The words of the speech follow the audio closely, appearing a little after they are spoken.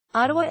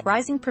Ottawa,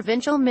 rising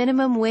provincial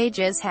minimum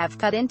wages have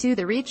cut into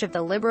the reach of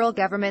the Liberal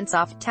government's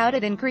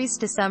oft-touted increase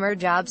to summer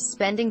jobs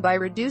spending by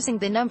reducing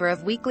the number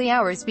of weekly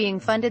hours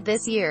being funded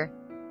this year.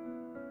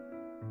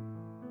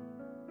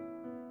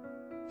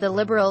 The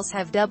Liberals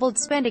have doubled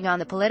spending on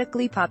the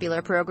politically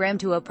popular program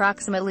to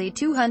approximately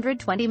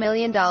 $220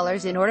 million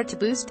in order to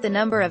boost the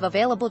number of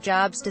available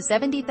jobs to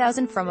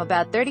 70,000 from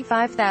about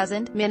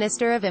 35,000.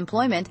 Minister of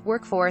Employment,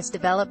 Workforce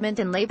Development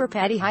and Labour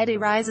Patty Hajdu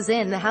rises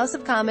in the House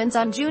of Commons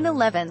on June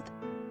 11.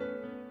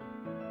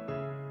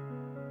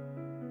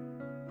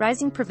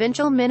 Rising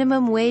provincial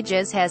minimum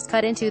wages has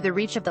cut into the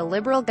reach of the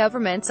Liberal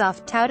government's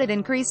oft-touted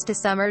increase to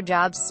summer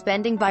jobs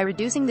spending by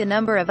reducing the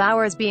number of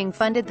hours being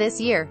funded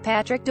this year.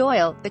 Patrick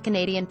Doyle, the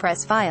Canadian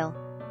Press file.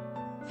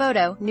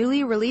 Photo.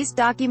 Newly released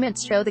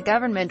documents show the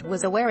government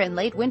was aware in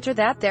late winter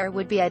that there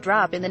would be a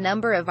drop in the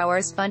number of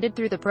hours funded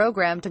through the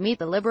program to meet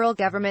the Liberal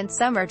government's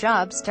summer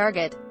jobs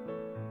target.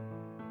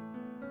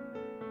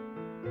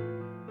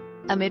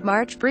 A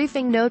mid-March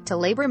briefing note to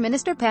Labour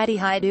Minister Patty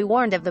Hajdu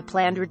warned of the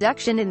planned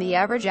reduction in the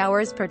average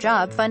hours per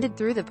job funded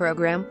through the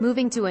program,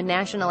 moving to a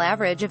national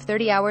average of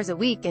 30 hours a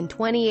week in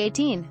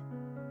 2018.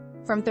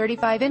 From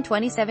 35 in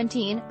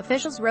 2017,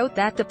 officials wrote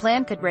that the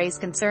plan could raise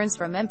concerns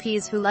from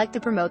MPs who like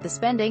to promote the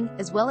spending,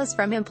 as well as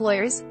from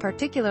employers,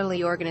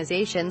 particularly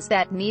organizations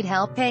that need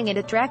help paying and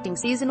attracting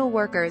seasonal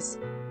workers.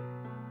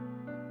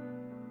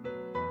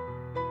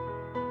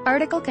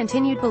 Article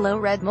continued below.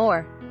 Read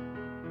more.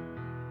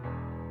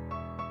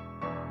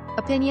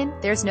 Opinion: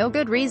 there's no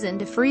good reason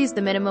to freeze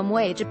the minimum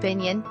wage.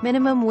 Opinion: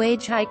 minimum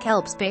wage hike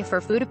helps pay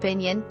for food.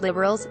 Opinion: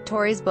 Liberals,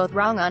 Tories both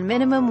wrong on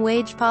minimum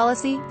wage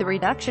policy. The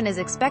reduction is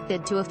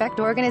expected to affect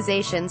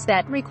organizations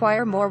that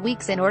require more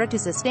weeks in order to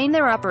sustain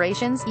their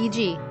operations,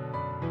 e.g.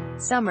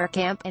 summer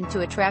camp, and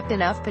to attract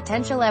enough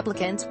potential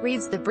applicants,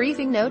 reads the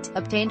briefing note,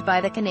 obtained by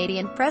the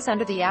Canadian Press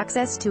under the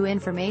Access to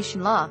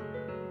Information Law.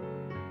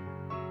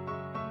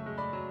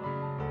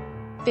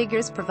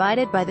 Figures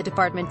provided by the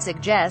department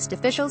suggest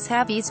officials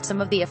have eased some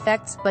of the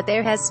effects, but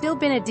there has still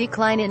been a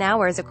decline in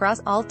hours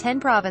across all 10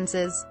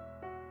 provinces.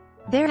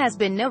 There has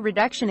been no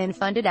reduction in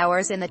funded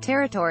hours in the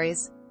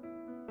territories.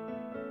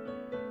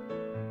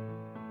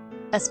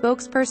 A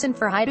spokesperson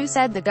for Hajdu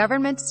said the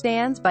government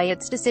stands by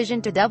its decision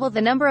to double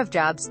the number of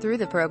jobs through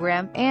the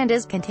program, and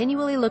is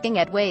continually looking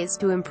at ways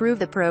to improve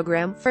the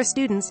program for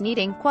students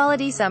needing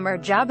quality summer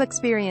job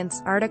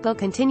experience. Article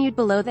continued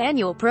below. The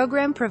annual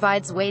program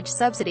provides wage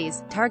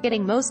subsidies,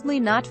 targeting mostly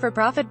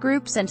not-for-profit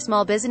groups and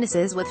small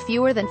businesses with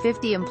fewer than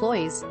 50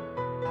 employees.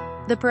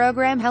 The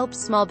program helps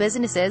small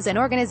businesses and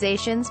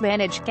organizations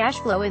manage cash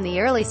flow in the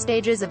early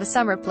stages of a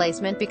summer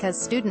placement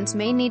because students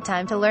may need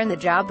time to learn the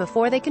job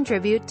before they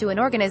contribute to an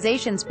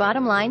organization's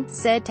bottom line,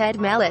 said Ted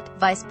Mallet,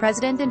 Vice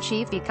President and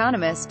Chief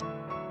Economist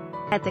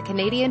at the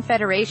Canadian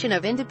Federation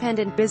of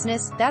Independent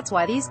Business. That's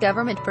why these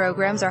government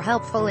programs are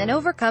helpful in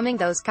overcoming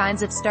those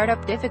kinds of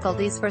startup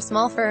difficulties for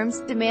small firms.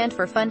 Demand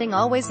for funding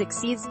always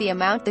exceeds the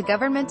amount the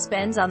government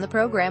spends on the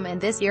program,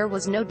 and this year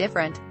was no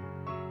different.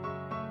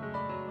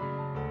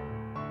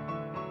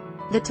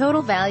 The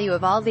total value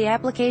of all the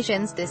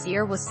applications this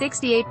year was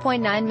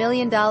 $68.9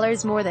 million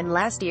more than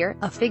last year,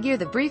 a figure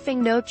the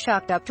briefing note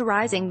chalked up to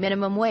rising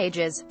minimum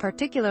wages,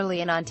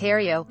 particularly in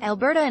Ontario,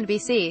 Alberta and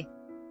BC.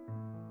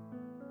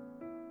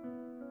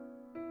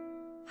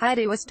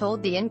 Hajdu was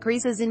told the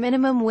increases in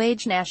minimum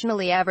wage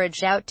nationally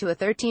averaged out to a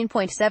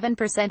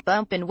 13.7%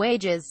 bump in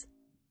wages.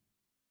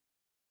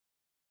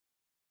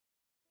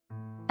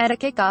 At a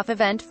kickoff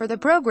event for the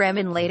program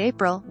in late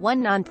April,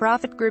 one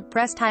non-profit group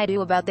pressed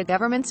Hajdu about the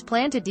government's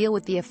plan to deal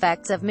with the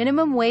effects of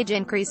minimum wage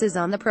increases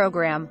on the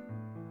program.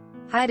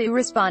 Hajdu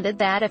responded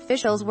that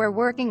officials were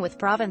working with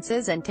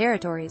provinces and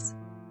territories.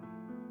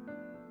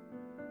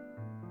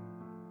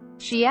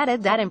 She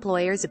added that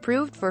employers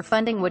approved for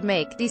funding would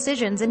make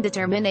decisions and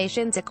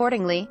determinations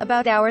accordingly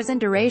about hours and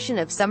duration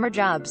of summer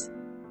jobs.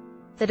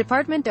 The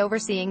department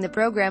overseeing the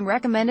program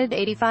recommended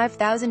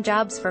 85,000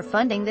 jobs for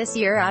funding this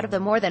year out of the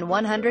more than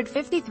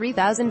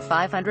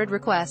 153,500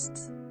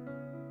 requests.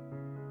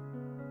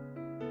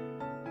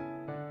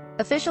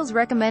 Officials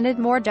recommended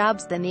more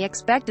jobs than the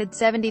expected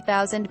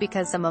 70,000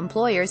 because some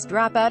employers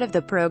drop out of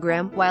the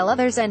program, while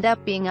others end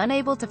up being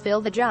unable to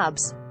fill the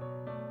jobs.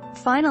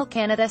 Final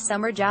Canada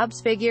summer jobs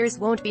figures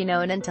won't be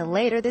known until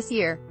later this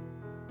year.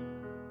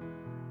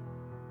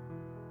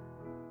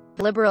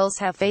 Liberals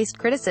have faced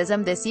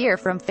criticism this year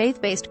from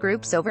faith-based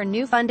groups over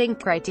new funding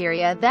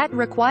criteria that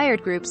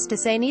required groups to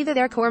say neither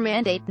their core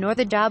mandate nor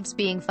the jobs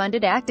being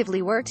funded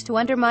actively worked to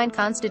undermine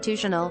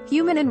constitutional,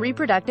 human and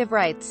reproductive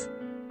rights.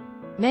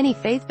 Many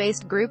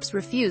faith-based groups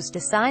refused to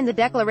sign the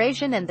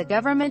declaration, and the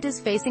government is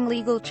facing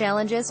legal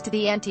challenges to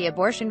the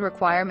anti-abortion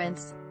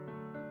requirements.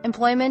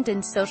 Employment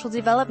and Social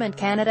Development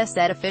Canada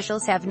said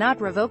officials have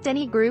not revoked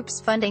any group's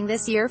funding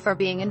this year for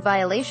being in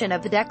violation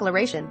of the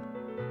declaration.